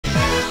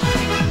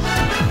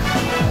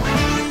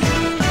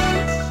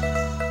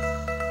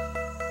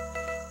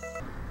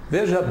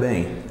Veja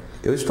bem,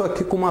 eu estou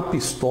aqui com uma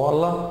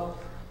pistola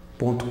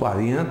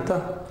 .40.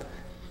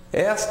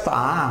 Esta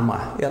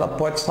arma, ela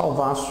pode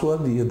salvar a sua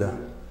vida.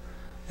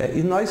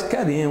 E nós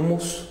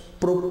queremos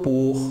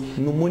propor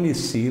no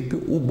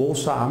município o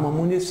Bolsa Arma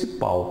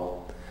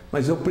Municipal.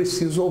 Mas eu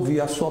preciso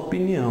ouvir a sua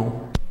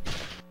opinião.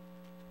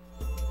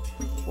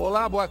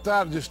 Olá, boa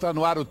tarde. Está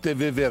no ar o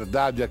TV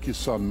Verdade, aqui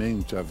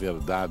somente a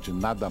verdade,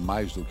 nada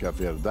mais do que a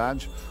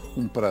verdade.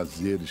 Um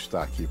prazer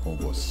estar aqui com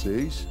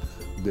vocês,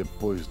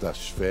 depois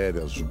das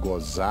férias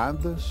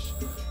gozadas.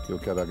 Eu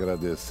quero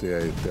agradecer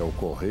a Etel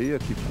Correia,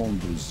 que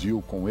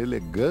conduziu com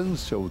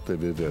elegância o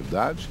TV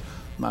Verdade,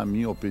 na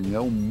minha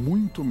opinião,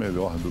 muito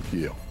melhor do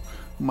que eu.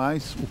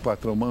 Mas o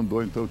patrão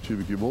mandou, então eu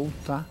tive que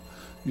voltar.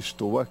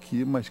 Estou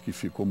aqui, mas que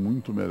ficou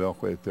muito melhor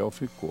com a Etel,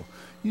 ficou.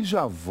 E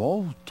já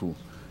volto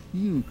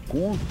e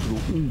encontro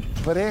um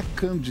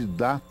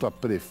pré-candidato a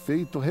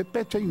prefeito.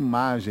 Repete a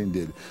imagem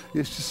dele.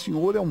 Este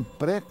senhor é um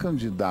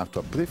pré-candidato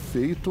a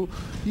prefeito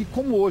e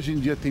como hoje em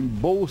dia tem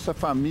Bolsa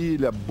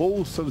Família,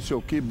 Bolsa não sei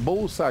o que,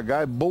 Bolsa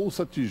H,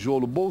 Bolsa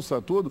Tijolo, Bolsa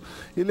tudo,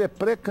 ele é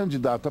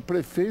pré-candidato a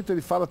prefeito.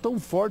 Ele fala tão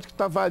forte que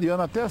está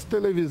variando até as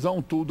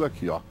televisão tudo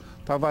aqui, ó.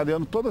 Está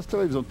variando todas as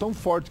televisões, tão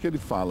forte que ele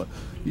fala.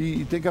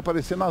 E tem que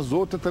aparecer nas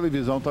outras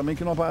televisões também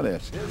que não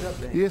aparece.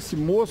 Esse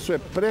moço é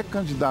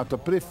pré-candidato a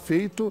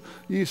prefeito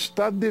e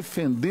está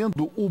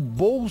defendendo o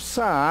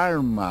Bolsa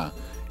Arma.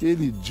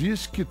 Ele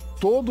diz que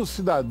todo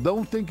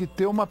cidadão tem que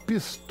ter uma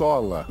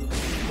pistola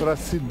para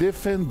se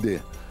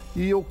defender.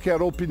 E eu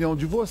quero a opinião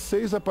de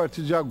vocês a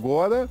partir de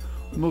agora.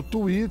 No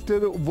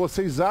Twitter,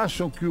 vocês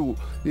acham que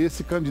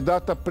esse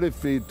candidato a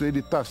prefeito, ele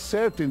está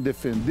certo em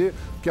defender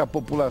que a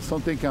população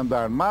tem que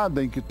andar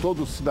armada, em que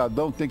todo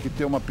cidadão tem que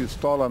ter uma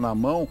pistola na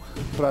mão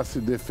para se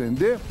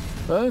defender?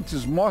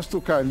 Antes, mostra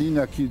o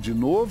Carlinho aqui de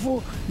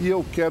novo e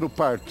eu quero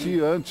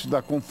partir antes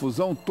da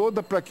confusão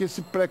toda para que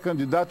esse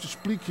pré-candidato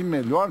explique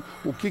melhor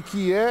o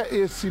que é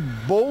esse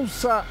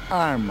Bolsa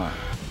Arma.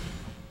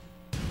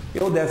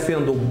 Eu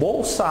defendo o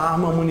Bolsa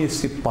Arma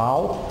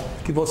Municipal,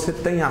 que você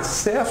tem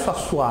acesso à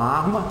sua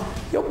arma.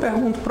 Eu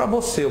pergunto para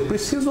você, eu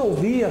preciso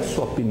ouvir a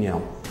sua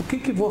opinião. O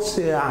que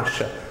você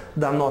acha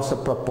da nossa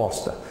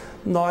proposta?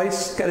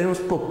 Nós queremos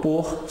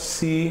propor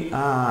se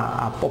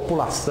a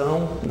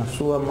população, na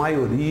sua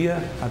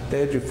maioria,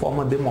 até de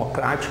forma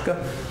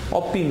democrática,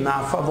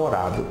 opinar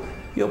favorável.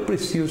 E eu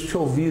preciso te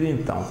ouvir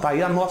então. Tá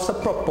aí a nossa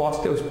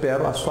proposta, eu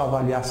espero a sua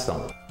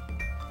avaliação.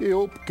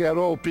 Eu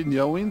quero a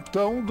opinião,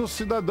 então, do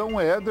cidadão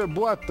Éder.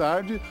 Boa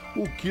tarde.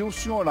 O que o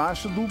senhor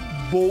acha do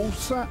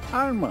Bolsa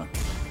Arma?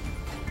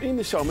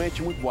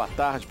 Inicialmente, muito boa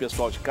tarde,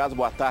 pessoal de casa.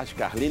 Boa tarde,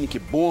 Carline. Que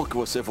bom que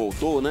você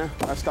voltou, né?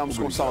 Nós estávamos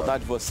com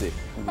saudade de você.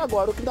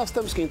 Agora, o que nós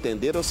temos que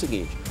entender é o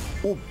seguinte.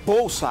 O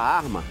Bolsa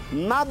Arma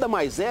nada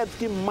mais é do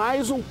que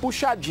mais um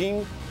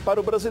puxadinho para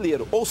o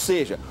brasileiro. Ou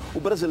seja, o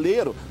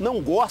brasileiro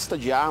não gosta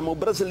de arma, o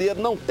brasileiro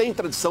não tem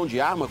tradição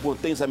de arma, como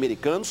tem os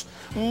americanos,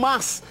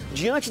 mas,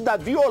 diante da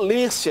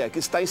violência que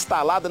está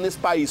instalada nesse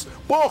país,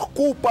 por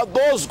culpa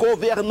dos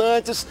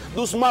governantes,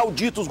 dos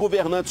malditos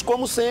governantes,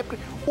 como sempre,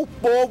 o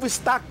povo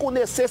está com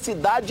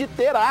necessidade de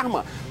ter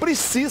arma.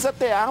 Precisa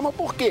ter arma,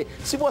 porque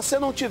se você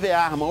não tiver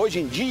arma hoje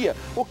em dia,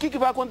 o que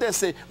vai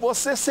acontecer?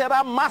 Você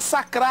será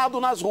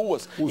massacrado nas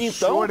ruas. O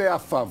senhor é a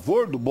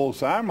favor do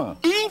Bolsa Arma?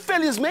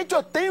 Infelizmente,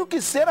 eu tenho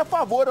que ser a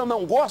favor. Eu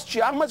não gosto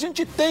de arma, mas a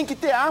gente tem que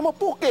ter arma.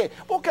 Por quê?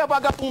 Porque a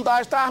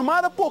vagabundagem está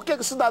armada, por que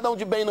o cidadão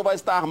de bem não vai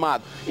estar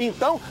armado?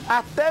 Então,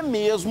 até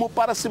mesmo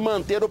para se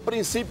manter o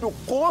princípio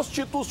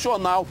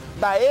constitucional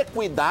da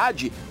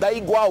equidade, da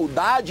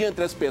igualdade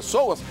entre as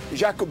pessoas,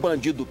 já que o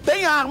bandido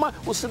tem arma,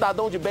 o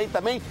cidadão de bem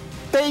também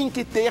tem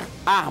que ter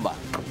arma.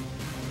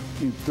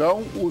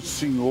 Então, o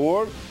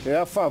senhor é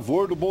a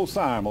favor do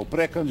Bolsa Arma. O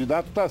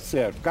pré-candidato está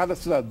certo. Cada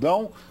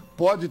cidadão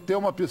pode ter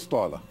uma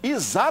pistola.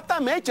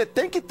 Exatamente, ele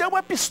tem que ter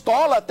uma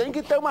pistola, tem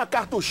que ter uma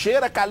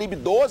cartucheira calibre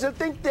 12, ele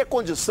tem que ter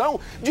condição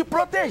de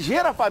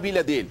proteger a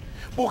família dele.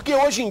 Porque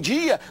hoje em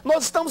dia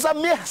nós estamos à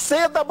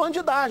mercê da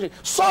bandidagem.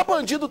 Só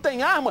bandido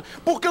tem arma,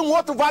 porque um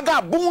outro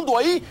vagabundo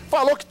aí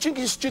falou que tinha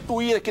que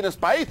instituir aqui nesse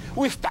país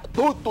o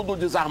Estatuto do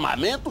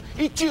Desarmamento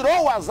e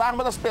tirou as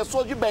armas das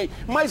pessoas de bem,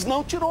 mas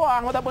não tirou a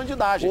arma da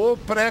bandidagem. O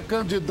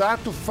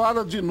pré-candidato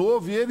fala de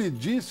novo e ele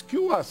diz que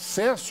o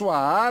acesso à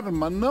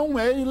arma não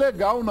é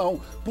ilegal, não.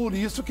 Por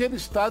isso que ele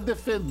está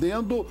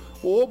defendendo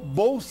o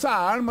Bolsa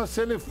Arma se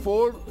ele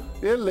for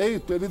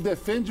eleito. Ele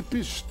defende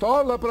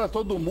pistola para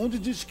todo mundo e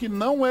diz que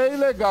não é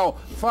ilegal.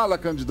 Fala,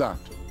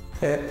 candidato.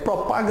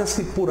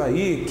 Propaga-se por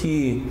aí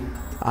que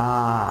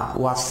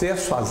o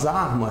acesso às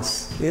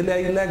armas, ele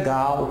é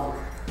ilegal,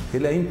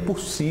 ele é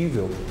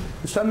impossível.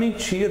 Isso é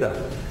mentira.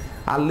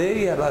 A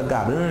lei, ela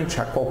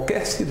garante a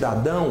qualquer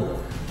cidadão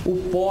o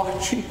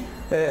porte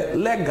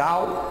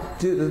legal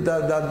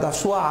da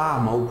sua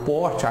arma, o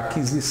porte, a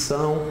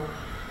aquisição,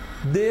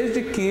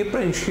 desde que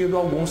preenchido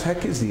alguns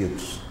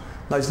requisitos.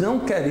 Nós não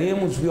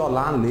queremos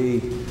violar a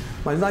lei,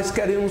 mas nós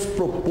queremos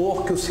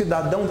propor que o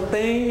cidadão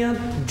tenha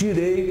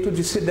direito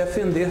de se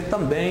defender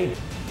também.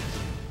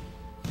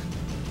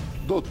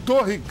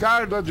 Doutor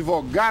Ricardo,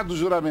 advogado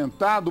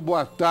juramentado,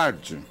 boa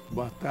tarde.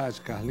 Boa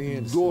tarde,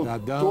 Carlinhos,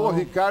 cidadão. Doutor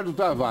Ricardo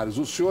Tavares,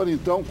 o senhor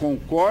então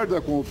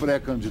concorda com o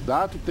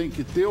pré-candidato, tem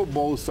que ter o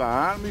bolsa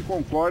arma e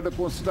concorda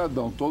com o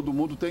cidadão. Todo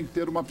mundo tem que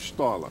ter uma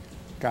pistola.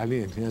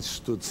 Carlinhos, antes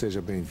de tudo,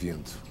 seja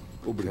bem-vindo.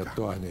 Obrigado.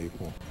 Retorne aí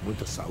com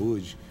muita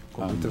saúde,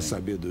 com Amém. muita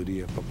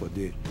sabedoria para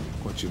poder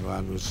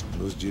continuar nos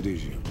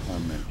dirigindo.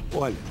 Amém.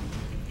 Olha,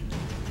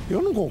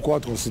 eu não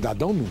concordo com o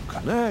cidadão nunca,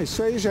 né?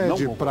 Isso aí já é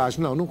de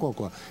praxe. Não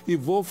concordo. E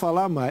vou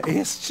falar mais.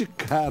 Este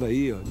cara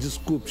aí, ó,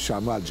 desculpe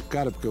chamar de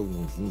cara, porque eu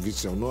não vi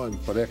seu nome.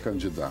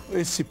 Pré-candidato.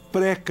 Esse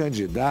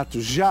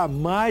pré-candidato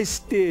jamais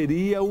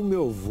teria o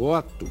meu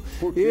voto.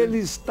 Por quê? Ele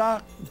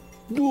está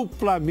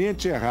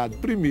duplamente errado.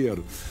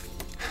 Primeiro,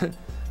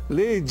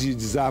 lei de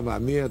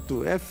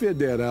desarmamento é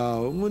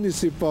federal,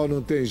 municipal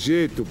não tem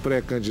jeito,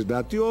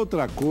 pré-candidato. E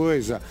outra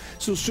coisa,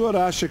 se o senhor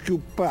acha que o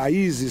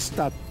país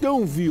está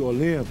tão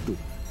violento,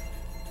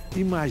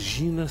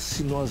 imagina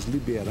se nós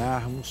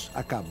liberarmos,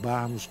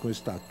 acabarmos com o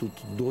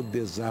Estatuto do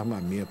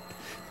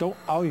Desarmamento. Então,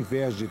 ao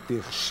invés de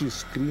ter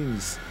X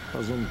crimes,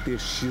 nós vamos ter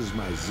X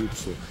mais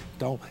Y.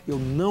 Então, eu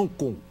não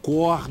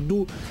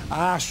concordo,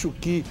 acho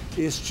que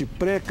este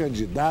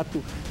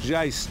pré-candidato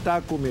já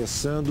está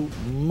começando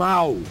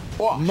mal.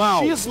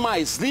 Mal. X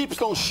mais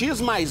Y,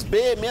 X mais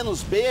B,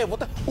 menos B,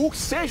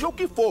 seja o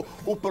que for.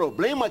 O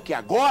problema é que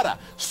agora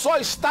só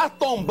está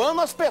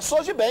tombando as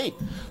pessoas de bem.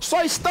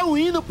 Só estão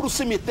indo para o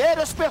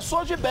cemitério as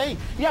pessoas de bem.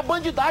 E a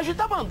bandidagem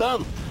está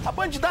mandando. A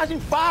bandidagem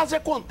faz e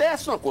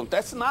acontece, não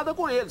acontece nada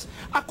com eles.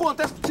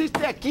 Acontece, precisa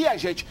ter aqui, a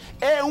gente,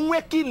 é um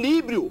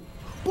equilíbrio.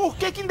 Por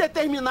que em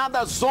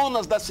determinadas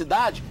zonas da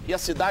cidade, e a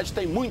cidade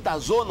tem muita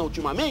zona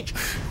ultimamente,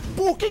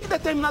 por que em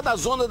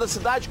determinadas zonas da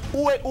cidade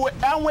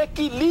há um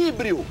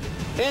equilíbrio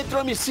entre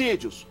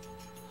homicídios?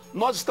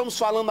 Nós estamos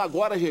falando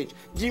agora, gente,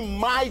 de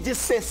mais de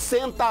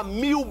 60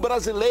 mil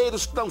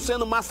brasileiros que estão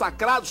sendo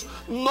massacrados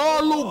no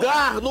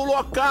lugar, no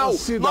local.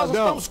 Cidadão, nós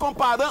estamos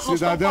comparando,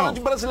 nós estamos falando de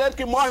brasileiros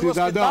que morrem no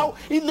hospital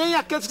e nem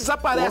aqueles que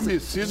desaparecem.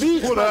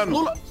 Homicídios por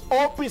ano.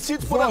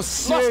 Homicídios por ano.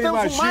 Nós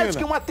temos mais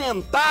que um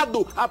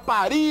atentado a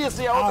Paris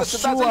e a outras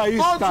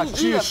cidades todos os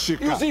dias.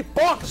 E os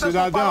hipócritas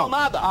não falam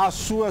nada. A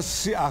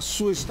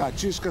sua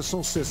estatística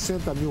são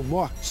 60 mil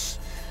mortes.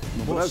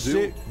 No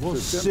Brasil,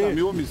 60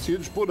 mil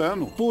homicídios por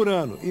ano. Por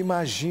ano.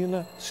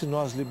 Imagina se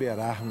nós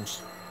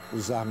liberarmos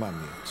os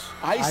armamentos.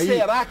 Aí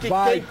será que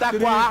quem está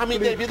com a arma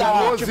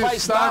indevidamente vai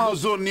estar... Nos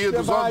Estados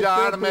Unidos, onde a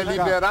arma é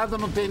liberada,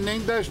 não tem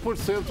nem 10%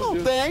 disso.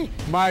 Não tem.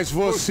 Mas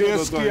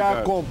vocês que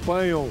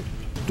acompanham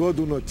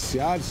todo o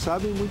noticiário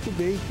sabem muito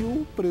bem que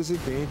o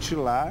presidente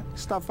lá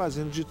está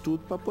fazendo de tudo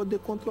para poder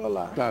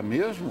controlar. Tá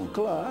mesmo?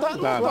 Claro.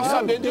 Não estou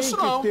sabendo disso,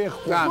 não.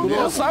 Não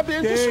estou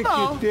sabendo disso,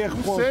 não. Tem que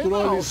ter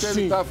controle, sim.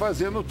 Ele está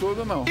fazendo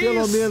tudo, não.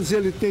 Pelo menos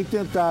ele tem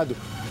tentado.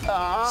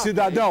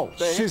 Cidadão,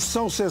 tem. se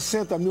são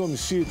 60 mil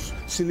homicídios,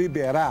 se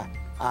liberar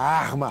a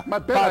arma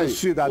para o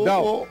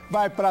cidadão,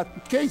 vai para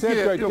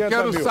 180 eu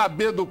quero mil.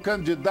 saber do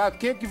candidato,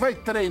 quem é que vai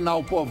treinar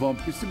o povão?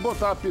 Porque se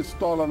botar uma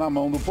pistola na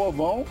mão do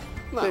povão...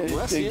 Não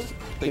é assim.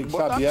 Tem que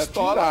botar saber a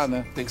pistola, atirar,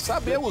 né? Tem que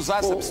saber usar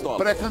essa pistola.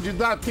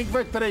 Pré-candidato, quem que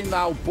vai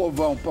treinar o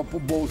povão para o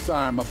bolsa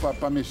arma,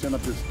 para mexer na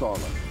pistola?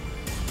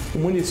 O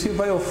município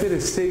vai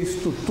oferecer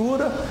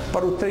estrutura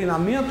para o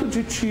treinamento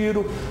de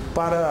tiro,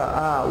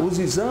 para os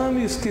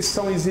exames que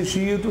são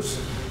exigidos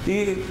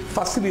e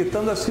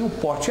facilitando assim o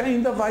porte. E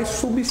ainda vai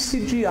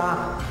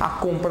subsidiar a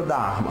compra da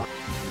arma.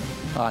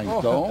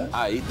 Então...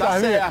 Aí tá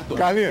certo.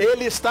 Carlinhos,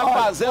 ele está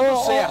fazendo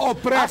certo.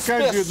 As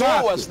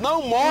pessoas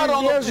não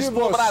moram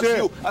no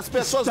Brasil. As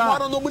pessoas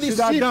moram no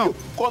município. Cidadão,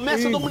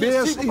 começa no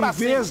município para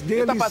cima. Em vez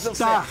dele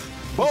estar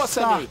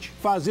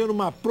fazendo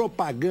uma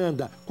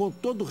propaganda, com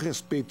todo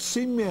respeito,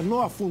 sem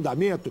menor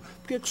fundamento,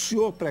 por que o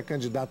senhor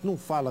pré-candidato não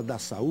fala da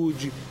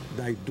saúde,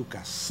 da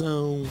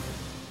educação?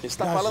 Ele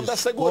está falando da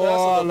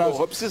segurança,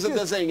 doutor. Precisa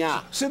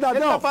desenhar. Cidadão,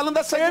 ele está falando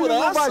da segurança. Ele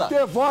não vai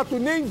ter voto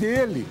nem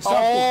dele. Sabe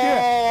por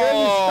quê?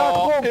 Ele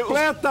está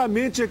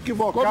completamente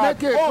equivocado. Como é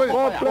que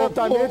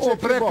completamente o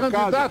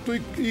pré-candidato,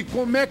 e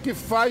como é que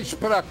faz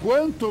para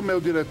quanto,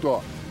 meu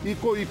diretor? E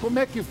como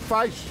é que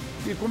faz?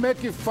 E como é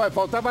que faz?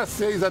 Faltava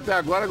 6 até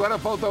agora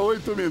falta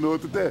 8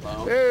 minutos.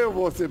 Eu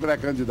vou ser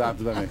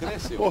pré-candidato também.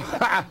 Cresceu.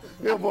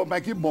 Eu vou,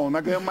 mas que bom,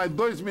 nós ganhamos mais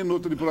 2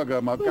 minutos de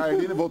programa. A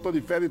Carline voltou de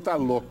férias e tá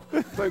louco.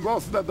 Tô igual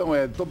o cidadão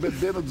Ed, tô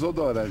bebendo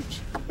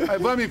desodorante. Aí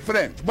vamos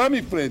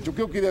em frente. O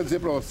que eu queria dizer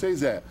para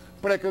vocês é,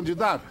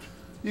 pré-candidato,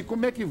 e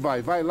como é que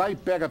vai? Vai lá e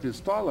pega a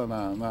pistola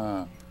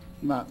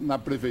na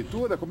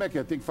prefeitura? Como é que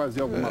é? Tem que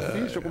fazer alguma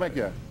ficha? Como é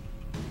que é?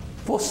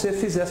 Você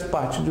fizesse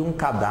parte de um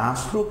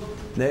cadastro,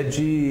 né,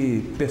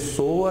 de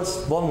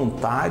pessoas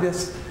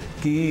voluntárias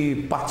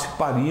que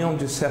participariam,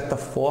 de certa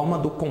forma,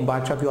 do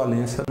combate à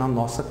violência na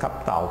nossa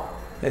capital.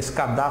 Esse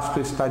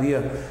cadastro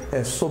estaria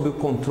sob o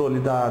controle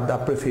da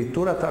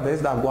prefeitura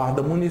através da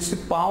guarda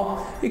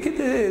municipal e que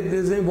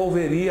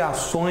desenvolveria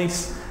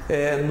ações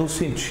no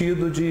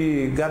sentido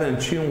de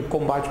garantir um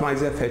combate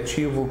mais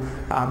efetivo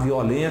à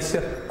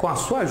violência com a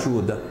sua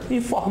ajuda,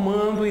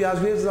 informando e às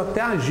vezes até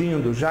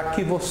agindo, já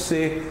que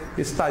você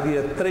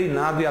estaria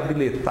treinado e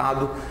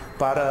habilitado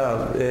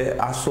para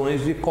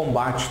ações de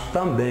combate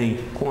também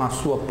com a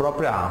sua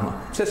própria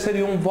arma. Você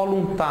seria um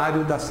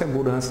voluntário da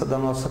segurança da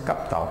nossa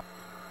capital.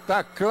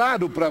 Tá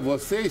claro para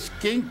vocês,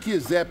 quem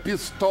quiser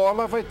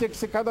pistola vai ter que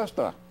se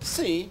cadastrar.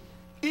 Sim.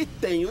 E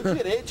tem o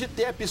direito de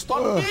ter a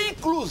pistola,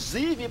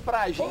 inclusive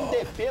para agir em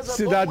defesa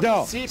do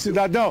município.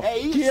 Cidadão,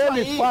 que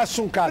ele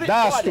faça um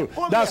cadastro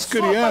das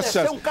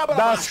crianças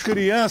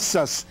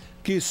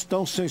que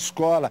estão sem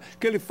escola,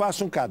 que ele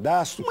faça um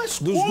cadastro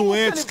dos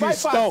doentes que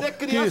estão...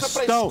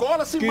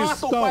 escola se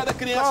mata o pai da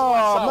criança no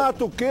assalto?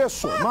 Mata o quê,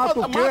 senhor? Mata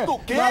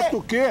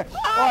o quê?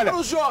 Olha,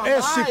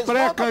 esse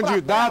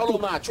pré-candidato,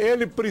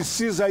 ele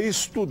precisa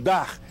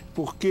estudar,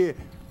 porque...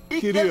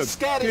 Querido,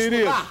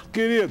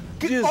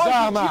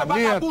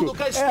 desarmamento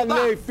é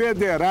lei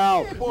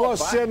federal.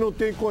 Você não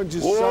tem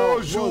condição.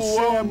 Hoje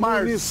o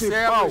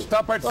Marcelo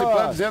está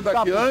participando dizendo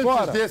aqui,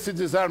 antes desse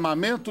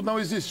desarmamento não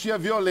existia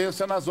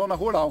violência na zona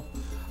rural.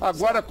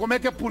 Agora, como é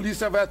que a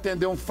polícia vai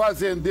atender um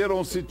fazendeiro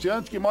ou um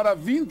sitiante que mora a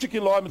 20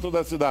 quilômetros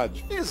da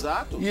cidade?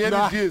 Exato. E ele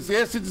diz,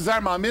 esse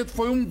desarmamento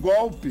foi um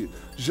golpe,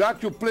 já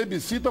que o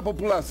plebiscito, a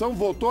população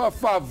votou a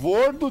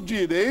favor do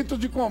direito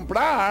de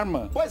comprar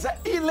arma. Pois é,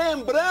 e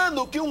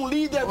lembrando que um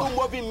líder do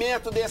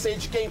movimento desse aí,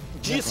 de quem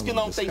diz que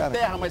não tem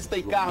terra, mas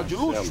tem carro de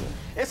luxo,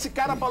 esse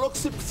cara falou que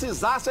se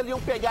precisasse, eles iam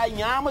pegar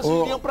em armas e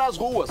iriam para as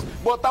ruas,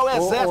 botar o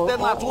exército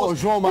dentro nas ruas.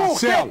 João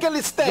Marcelo, por que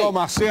eles têm? João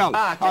Marcelo,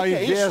 ao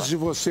invés de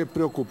você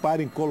preocupar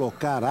em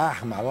colocar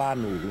arma lá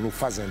no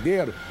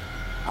fazendeiro,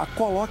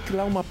 coloque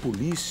lá uma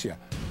polícia.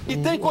 E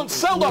tem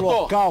condição,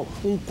 doutor? Local,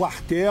 um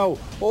quartel,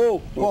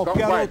 ou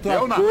qualquer outra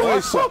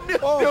coisa.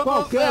 Ou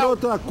qualquer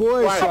outra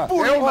coisa.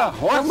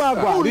 Uma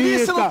guarita. A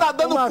polícia não está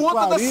dando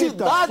conta da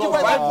cidade,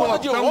 vai dar conta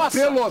de roça. Um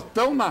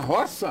pelotão na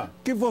roça?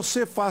 Que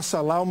você faça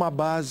lá uma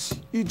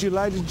base e de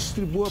lá ele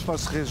distribua para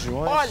as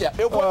regiões. Olha,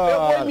 eu vou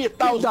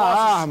imitar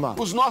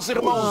os nossos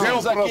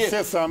irmãozinhos aqui.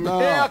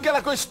 É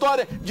aquela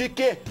história de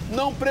que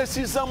não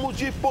precisamos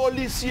de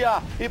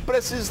polícia e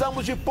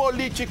precisamos de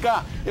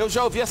política. Eu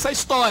já ouvi essa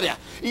história.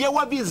 E eu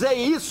avisei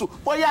isso,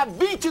 foi há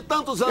 20 e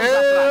tantos anos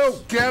atrás.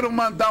 Eu quero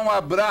mandar um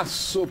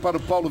abraço para o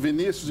Paulo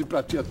Vinícius e para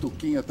a tia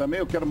Tuquinha também.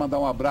 Eu quero mandar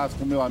um abraço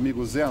para o meu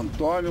amigo Zé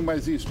Antônio,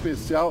 mas em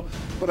especial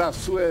para a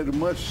sua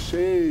irmã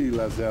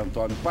Sheila, Zé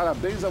Antônio.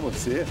 Parabéns a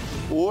você.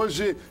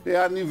 Hoje é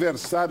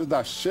aniversário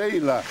da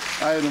Sheila,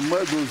 a irmã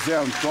do Zé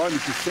Antônio,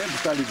 que sempre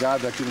está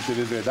ligada aqui no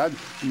TV Verdade.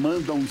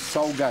 Manda uns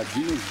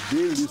salgadinhos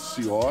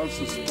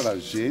deliciosos pra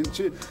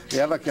gente.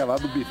 Ela que é lá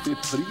do buffet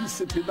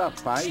Príncipe da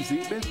Paz,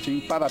 em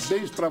Betim.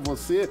 Parabéns para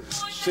você,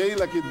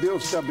 Sheila, que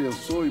Deus te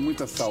abençoe,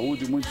 muita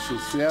saúde, muito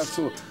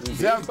sucesso.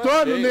 Zé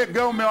Antônio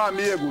Negão, meu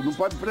amigo, não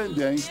pode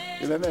prender, hein?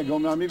 Ele é negão,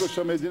 meu amigo, eu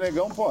chamei de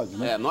negão, pode,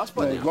 né? Nós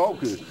podemos. É igual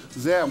que...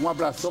 Zé, um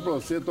abração pra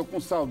você, tô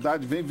com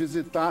saudade, vem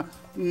visitar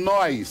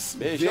nós.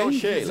 Beijão, vem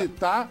Sheila.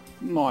 Visitar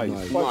nós.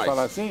 Pode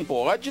falar assim?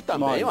 Pode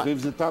também, Vem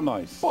visitar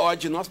nós.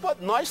 Pode, nós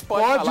pode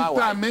falar. Pode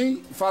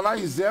também falar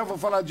em Zé, eu vou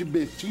falar de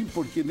Betim,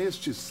 porque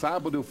neste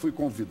sábado eu fui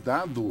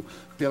convidado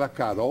pela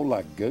Carol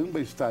Lagamba,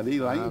 estarei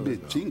lá em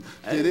Betim.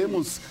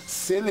 Teremos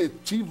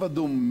seletiva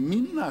do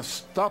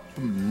Minas Top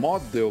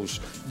Models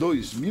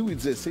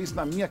 2016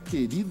 na minha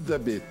querida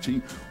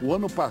Betim. O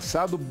ano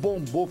passado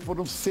bombou,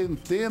 foram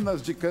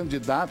centenas de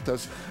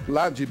candidatas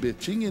lá de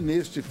Betim e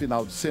neste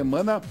final de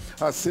semana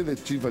a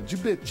seletiva de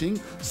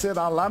Betim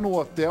será lá no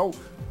Hotel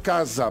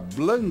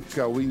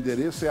Casablanca. O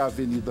endereço é a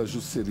Avenida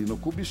Juscelino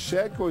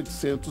Kubitschek,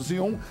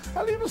 801,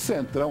 ali no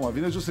centrão. A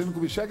Avenida Juscelino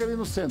Kubitschek ali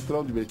no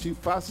centrão de Betim,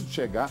 fácil de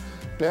chegar.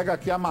 Pega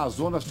aqui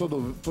Amazonas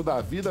toda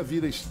a vida,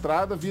 vira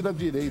estrada, vira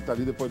direita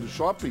ali depois do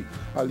shopping.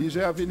 Ali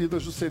já é a Avenida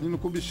Juscelino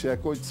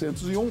Kubitschek,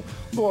 801,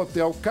 no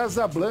Hotel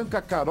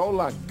Casablanca. Carol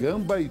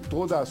Lagamba e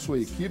toda a sua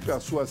equipe, a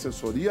sua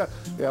assessoria,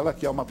 ela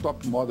que é uma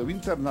top model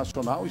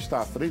internacional, está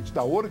à frente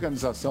da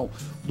organização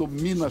do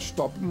Minas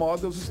Top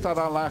Models,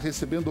 estará lá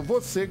recebendo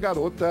você,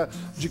 garota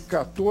de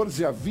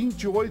 14 a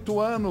 28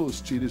 anos.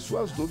 Tire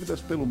suas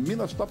dúvidas pelo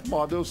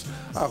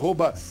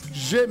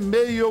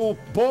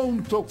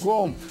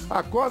minastopmodels@gmail.com.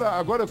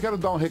 Agora eu quero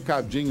dar um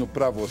recadinho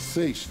para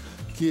vocês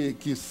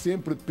que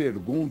sempre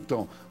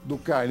perguntam do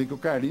Carlinho, que o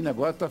Carlinho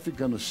agora está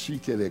ficando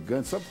chique,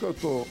 elegante, só porque eu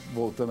estou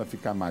voltando a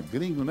ficar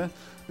magrinho, né?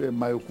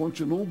 Mas eu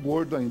continuo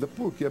gordo ainda.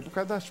 Por quê? Por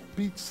causa das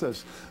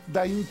pizzas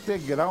da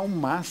Integral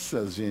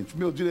Massas, gente.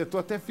 Meu diretor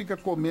até fica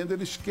comendo,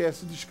 ele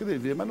esquece de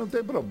escrever, mas não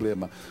tem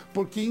problema.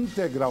 Porque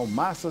Integral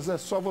Massas é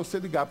só você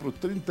ligar para o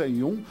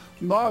 31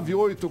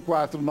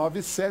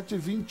 98497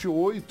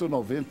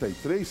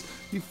 2893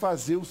 e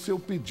fazer o seu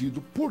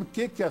pedido. Por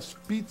que as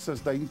pizzas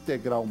da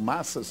Integral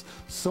Massas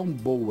são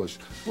boas? boas,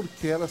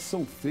 porque elas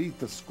são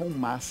feitas com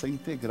massa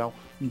integral.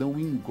 Não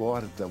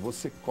engorda,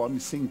 você come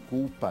sem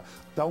culpa.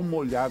 Dá uma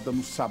olhada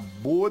nos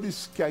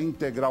sabores que a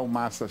Integral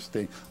Massas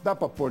tem. Dá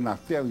para pôr na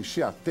tela,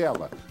 encher a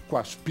tela com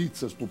as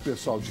pizzas para o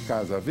pessoal de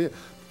casa ver?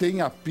 Tem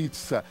a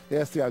pizza,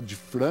 essa é a de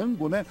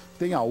frango, né?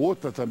 Tem a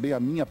outra também, a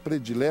minha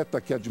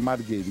predileta, que é a de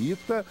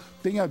marguerita.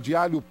 Tem a de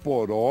alho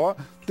poró.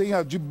 Tem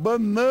a de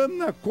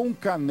banana com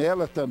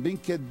canela também,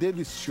 que é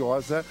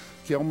deliciosa,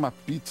 que é uma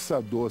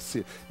pizza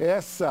doce.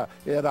 Essa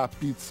era a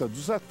pizza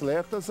dos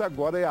atletas,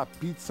 agora é a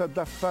pizza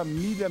da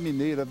família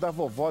mineira, da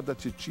vovó, da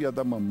titia,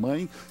 da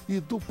mamãe e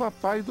do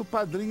papai, do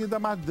padrinho e da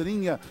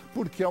madrinha,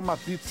 porque é uma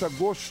pizza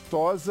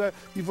gostosa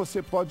e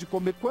você pode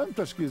comer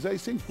quantas quiser e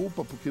sem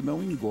culpa, porque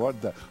não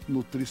engorda.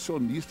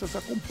 Nutricionistas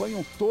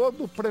acompanham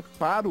todo o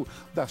preparo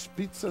das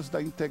pizzas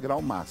da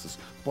Integral Massas.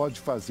 Pode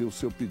fazer o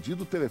seu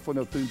pedido, o telefone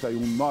é o 31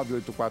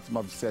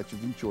 98497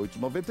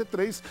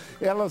 2893.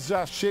 Elas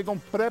já chegam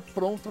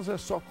pré-prontas, é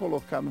só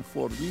colocar no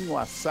forninho,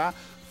 assar,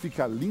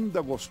 fica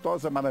linda,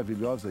 gostosa,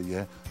 maravilhosa e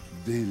é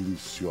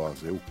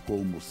deliciosa. Eu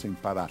como sem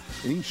parar.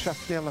 Enche a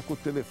tela com o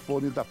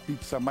telefone da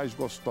pizza mais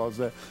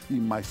gostosa e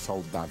mais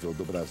saudável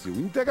do Brasil.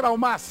 Integral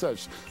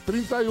Massas,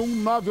 31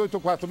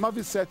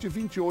 98497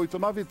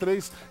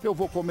 2893. Eu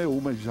vou comer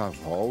uma e já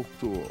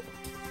volto.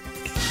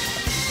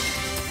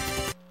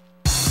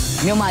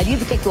 Meu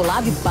marido quer que eu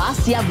lave,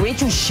 passe e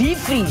aguente os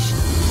chifres.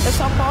 Eu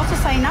só posso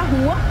sair na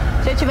rua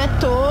se eu estiver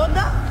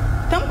toda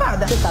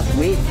tampada. Você tá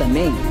com ele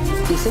também?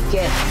 O que você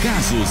quer?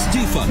 Casos de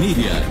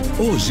Família.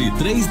 Hoje,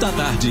 3 da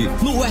tarde,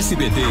 no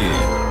SBT.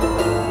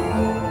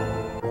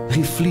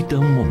 Reflita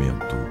um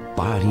momento.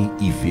 Pare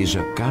e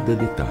veja cada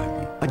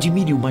detalhe.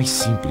 Admire o mais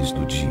simples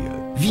do dia.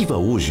 Viva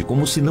hoje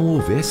como se não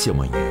houvesse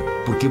amanhã.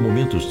 Porque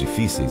momentos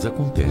difíceis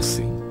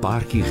acontecem.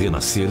 Parque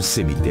Renascer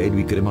Cemitério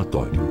e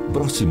Crematório,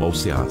 próximo ao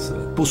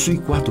Ceasa. Possui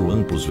 4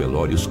 amplos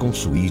velórios com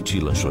suíte,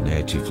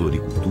 lanchonete,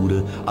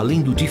 floricultura,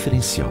 além do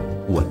diferencial,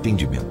 o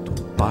atendimento.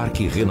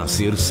 Parque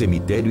Renascer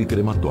Cemitério e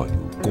Crematório.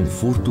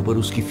 Conforto para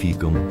os que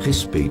ficam,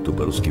 respeito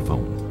para os que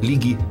vão.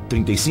 Ligue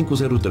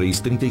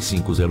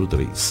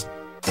 3503-3503.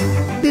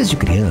 Desde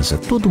criança,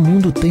 todo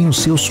mundo tem o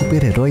seu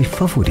super-herói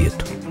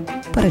favorito.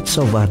 Para te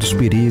salvar dos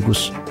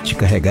perigos, te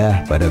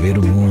carregar para ver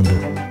o mundo.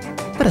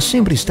 Para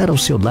sempre estar ao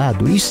seu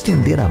lado e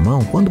estender a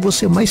mão quando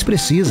você mais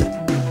precisa.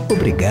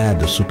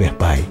 Obrigado, Super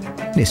Pai.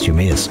 Neste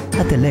mês,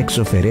 a Telex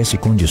oferece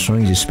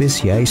condições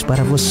especiais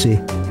para você.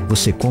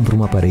 Você compra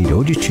um aparelho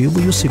auditivo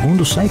e o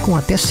segundo sai com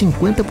até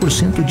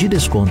 50% de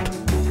desconto.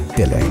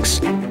 Telex,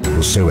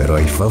 o seu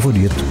herói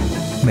favorito,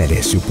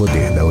 merece o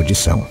poder da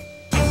audição.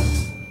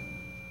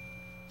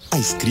 A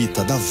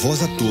escrita dá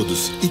voz a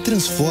todos e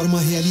transforma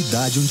a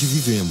realidade onde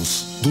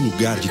vivemos. Do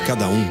lugar de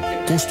cada um,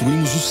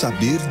 construímos o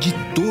saber de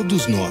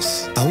todos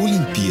nós. A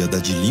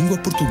Olimpíada de Língua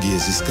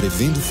Portuguesa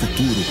Escrevendo o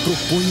Futuro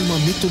propõe uma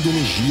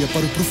metodologia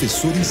para o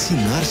professor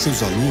ensinar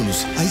seus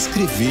alunos a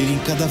escreverem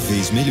cada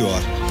vez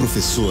melhor.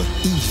 Professor,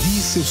 envie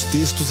seus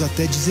textos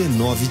até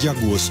 19 de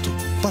agosto.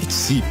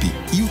 Participe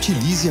e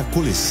utilize a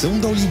coleção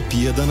da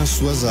Olimpíada nas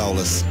suas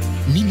aulas.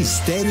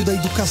 Ministério da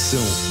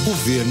Educação,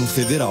 Governo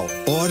Federal,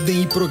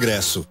 Ordem e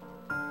Progresso.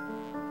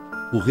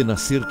 O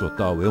Renascer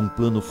Total é um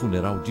plano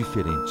funeral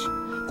diferente.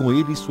 Com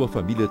ele, sua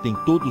família tem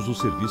todos os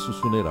serviços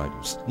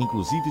funerários,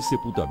 inclusive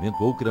sepultamento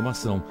ou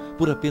cremação,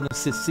 por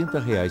apenas R$ 60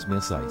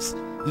 mensais.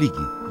 Ligue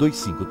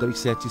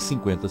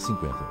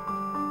 2537-5050.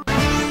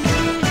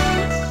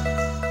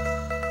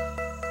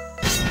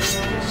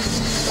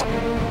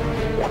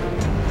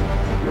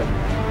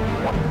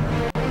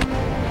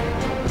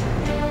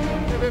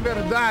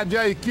 Verdade,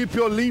 a equipe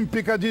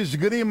olímpica de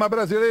esgrima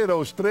brasileira,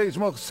 os 3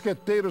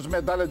 mosqueteiros,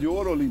 medalha de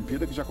ouro,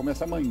 Olimpíada, que já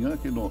começa amanhã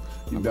aqui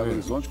em Belo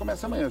Horizonte,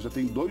 começa amanhã, já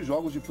tem 2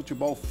 jogos de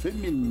futebol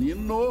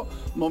feminino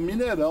no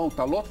Mineirão,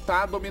 tá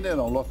lotado o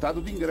Mineirão, lotado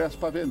de ingressos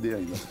para vender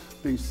ainda.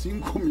 Tem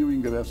 5 mil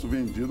ingressos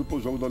vendidos para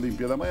o jogo da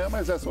Olimpíada amanhã,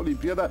 mas essa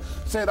Olimpíada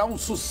será um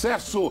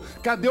sucesso.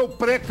 Cadê o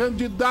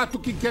pré-candidato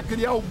que quer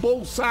criar o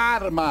Bolsa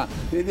Arma?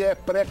 Ele é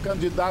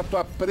pré-candidato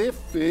a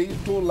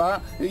prefeito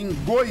lá em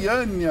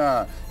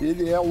Goiânia.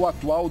 Ele é o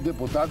atual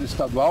deputado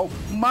estadual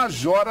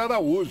Major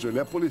Araújo. Ele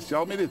é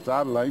policial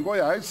militar lá em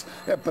Goiás,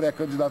 é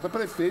pré-candidato a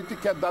prefeito e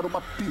quer dar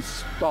uma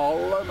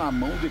pistola na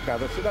mão de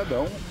cada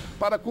cidadão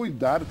para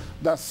cuidar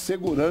da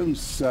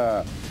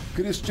segurança.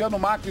 Cristiano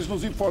Marques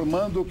nos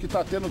informando que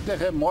está tendo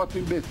terremoto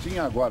em Betim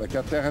agora, que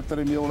a terra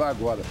tremeu lá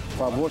agora. Por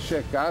favor,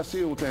 checar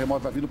se o terremoto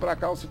está vindo para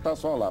cá ou se está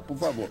só lá, por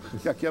favor.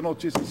 Que aqui é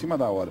notícia em cima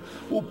da hora.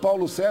 O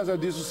Paulo César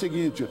diz o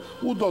seguinte,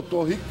 o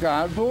doutor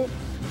Ricardo,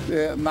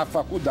 na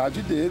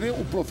faculdade dele,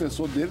 o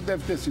professor dele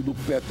deve ter sido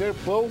Peter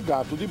Pan, o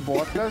Gato de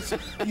Botas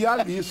e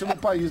Alice no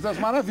País das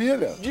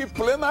Maravilhas. De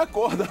plena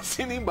acordo,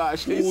 assina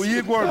embaixo. O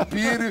Igor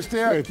Pires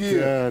tem aqui.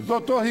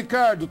 Doutor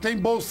Ricardo, tem tem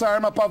bolsa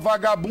arma para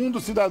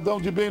vagabundo, cidadão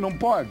de bem não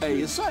pode? É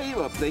isso aí,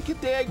 tem que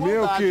ter a igualdade.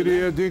 Meu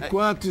querido, né?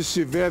 enquanto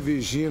estiver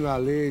vigindo a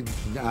lei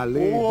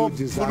do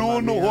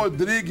desarmamento... Bruno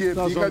Rodrigues,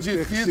 fica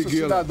difícil,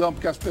 seguir, cidadão,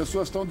 porque as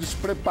pessoas estão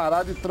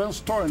despreparadas e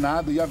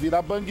transtornadas. Ia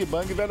virar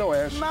bang-bang Velho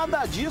Oeste.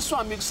 Nada disso,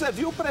 amigo. Você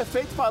viu o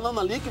prefeito falando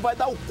ali que vai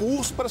dar o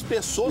curso para as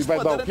pessoas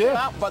poderem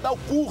entrar. Vai dar o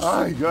curso.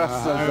 Ai,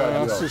 graças a Deus.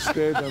 Eu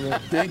assustei também.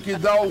 Tem que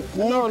dar o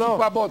curso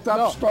para botar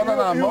a pistola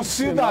na mão. E o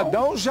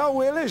cidadão já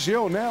o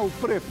elegeu, né? O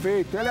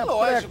prefeito. Ele é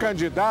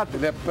pré-candidato.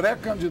 Ele é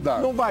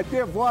pré-candidato. Não vai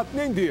ter voto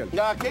nem dele.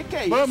 Ah, que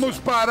é isso? Vamos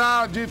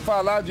parar de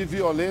falar de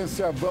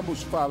violência,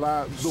 vamos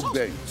falar do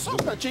bem. Só um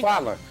tantinho.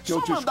 Fala, que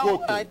eu te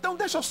escuto. Então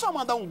deixa eu só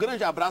mandar um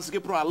grande abraço aqui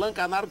pro Alan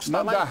Canário, que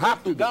está Manda lá em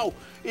rápido. Portugal.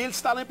 Ele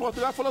está lá em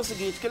Portugal e falou o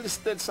seguinte, que ele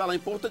está lá em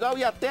Portugal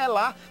e até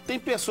lá tem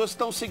pessoas que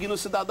estão seguindo o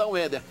cidadão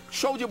Éder.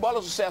 Show de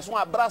bola, sucesso. Um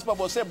abraço para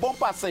você, bom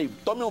passeio.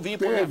 Tome um vinho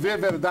por TV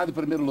Verdade,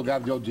 primeiro lugar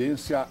de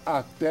audiência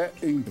até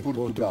em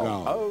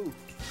Portugal.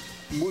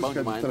 Música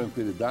demais, de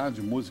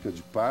tranquilidade, música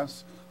de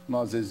paz.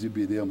 Nós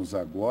exibiremos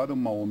agora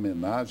uma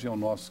homenagem ao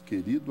nosso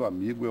querido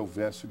amigo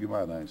Elvésio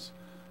Guimarães.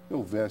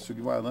 Elvésio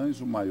Guimarães,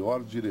 o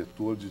maior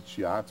diretor de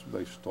teatro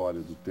da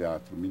história do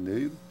teatro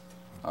mineiro,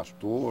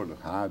 ator,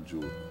 rádio,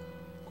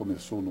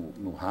 começou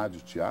no rádio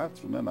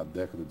teatro, né, na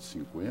década de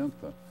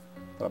 50,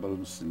 trabalhou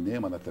no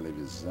cinema, na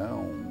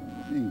televisão,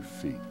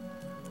 enfim.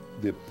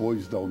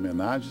 Depois da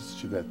homenagem, se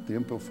tiver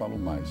tempo, eu falo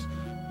mais.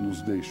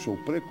 Nos deixou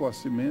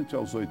precocemente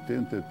aos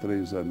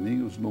 83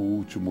 aninhos no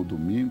último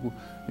domingo,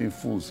 em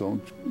função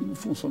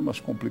de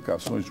umas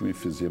complicações de um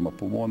enfisema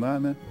pulmonar,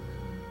 né?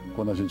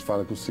 Quando a gente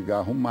fala que o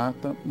cigarro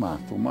mata.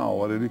 Uma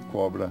hora ele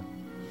cobra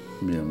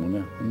mesmo,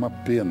 né? Uma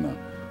pena,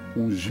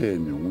 um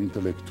gênio, um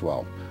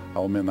intelectual. A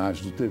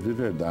homenagem do TV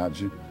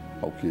Verdade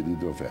ao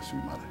querido Elvésio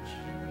Guimarães.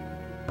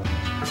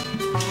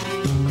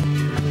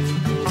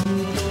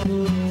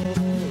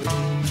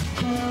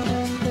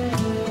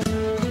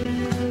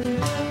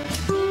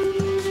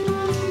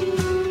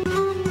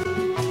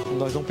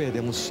 Nós não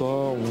perdemos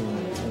só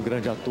um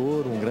grande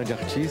ator, um grande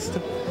artista,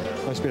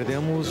 nós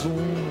perdemos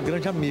um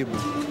grande amigo.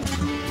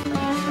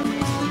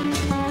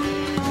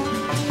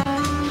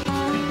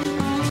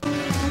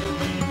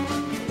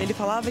 Ele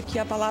falava que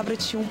a palavra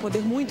tinha um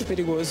poder muito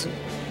perigoso,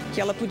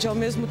 que ela podia ao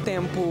mesmo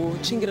tempo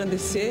te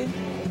engrandecer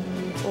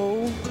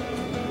ou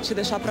te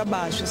deixar para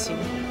baixo, assim.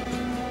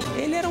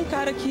 Ele era um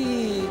cara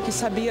que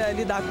sabia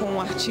lidar com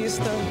um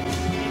artista.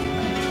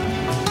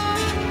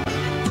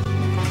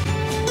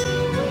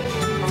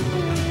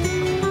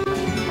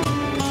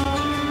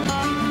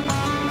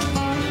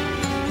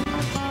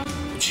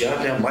 O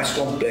teatro é a mais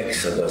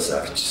complexa das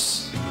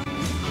artes.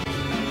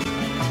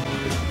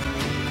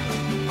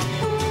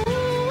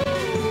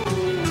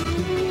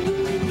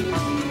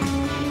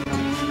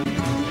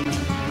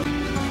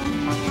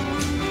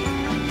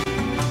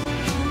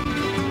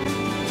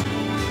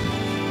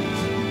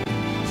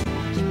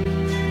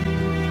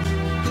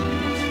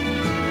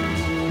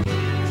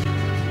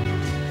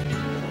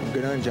 Um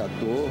grande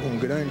ator, um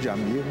grande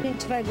amigo. A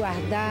gente vai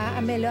guardar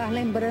a melhor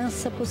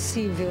lembrança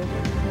possível.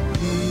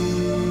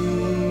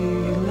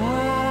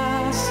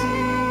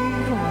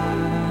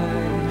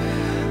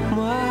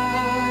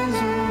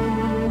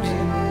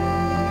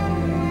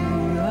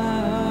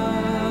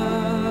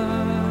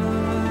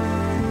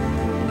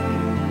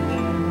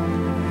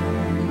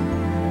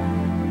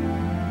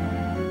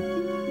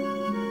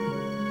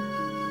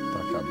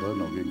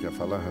 Alguém quer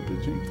falar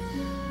rapidinho?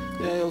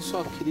 Eu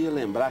só queria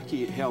lembrar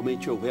que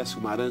realmente eu Elvésio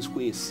Guimarães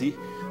conheci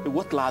o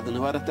outro lado, né?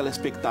 Eu era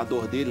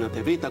telespectador dele na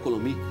TV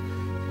Itacolomi,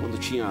 quando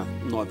tinha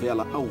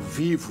novela ao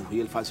vivo, e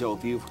ele fazia ao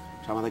vivo,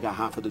 chamada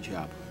Garrafa do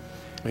Diabo.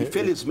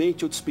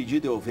 Infelizmente eu despedi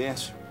de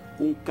Elvésio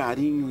com um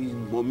carinho e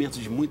momentos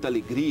de muita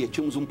alegria.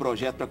 Tínhamos um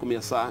projeto para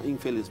começar,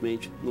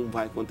 infelizmente não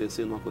vai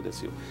acontecer, não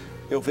aconteceu.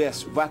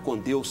 Elvésio, vá com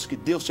Deus, que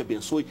Deus te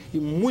abençoe e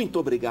muito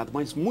obrigado,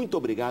 mas muito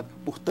obrigado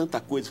por tanta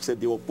coisa que você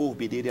deu ao povo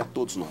mineiro e a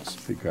todos nós.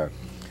 Ricardo.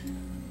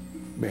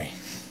 Bem,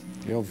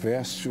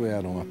 Elvésio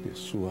era uma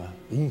pessoa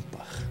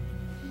ímpar.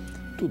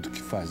 Tudo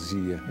que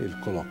fazia, ele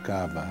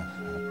colocava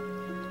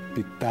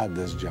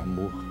pitadas de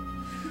amor.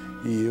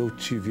 E eu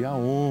tive a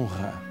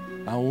honra,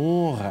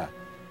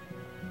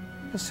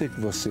 eu sei que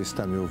você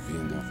está me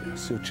ouvindo,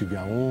 Elvésio, eu tive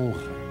a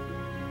honra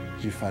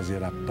de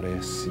fazer a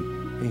prece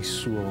em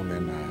sua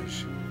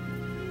homenagem.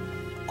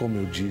 Como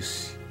eu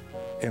disse,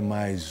 é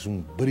mais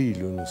um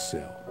brilho no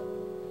céu.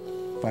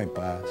 Vá em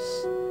paz,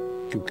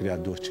 que o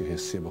Criador te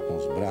receba com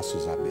os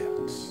braços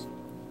abertos.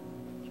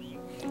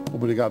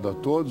 Obrigado a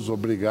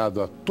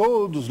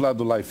todos lá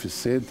do Life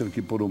Center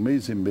que por 1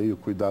 mês e meio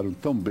cuidaram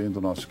tão bem do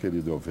nosso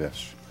querido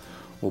Elvésio.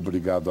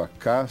 Obrigado a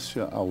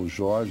Cássia, ao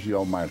Jorge e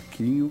ao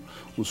Marquinho,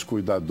 os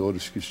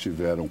cuidadores que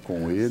estiveram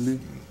com ele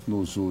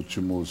nos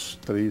últimos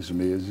 3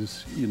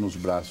 meses e nos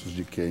braços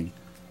de quem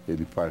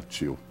ele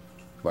partiu.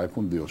 Vai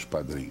com Deus,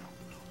 padrinho.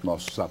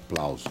 Nossos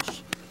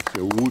aplausos.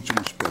 Seu último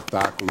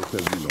espetáculo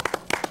terminou.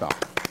 Tchau.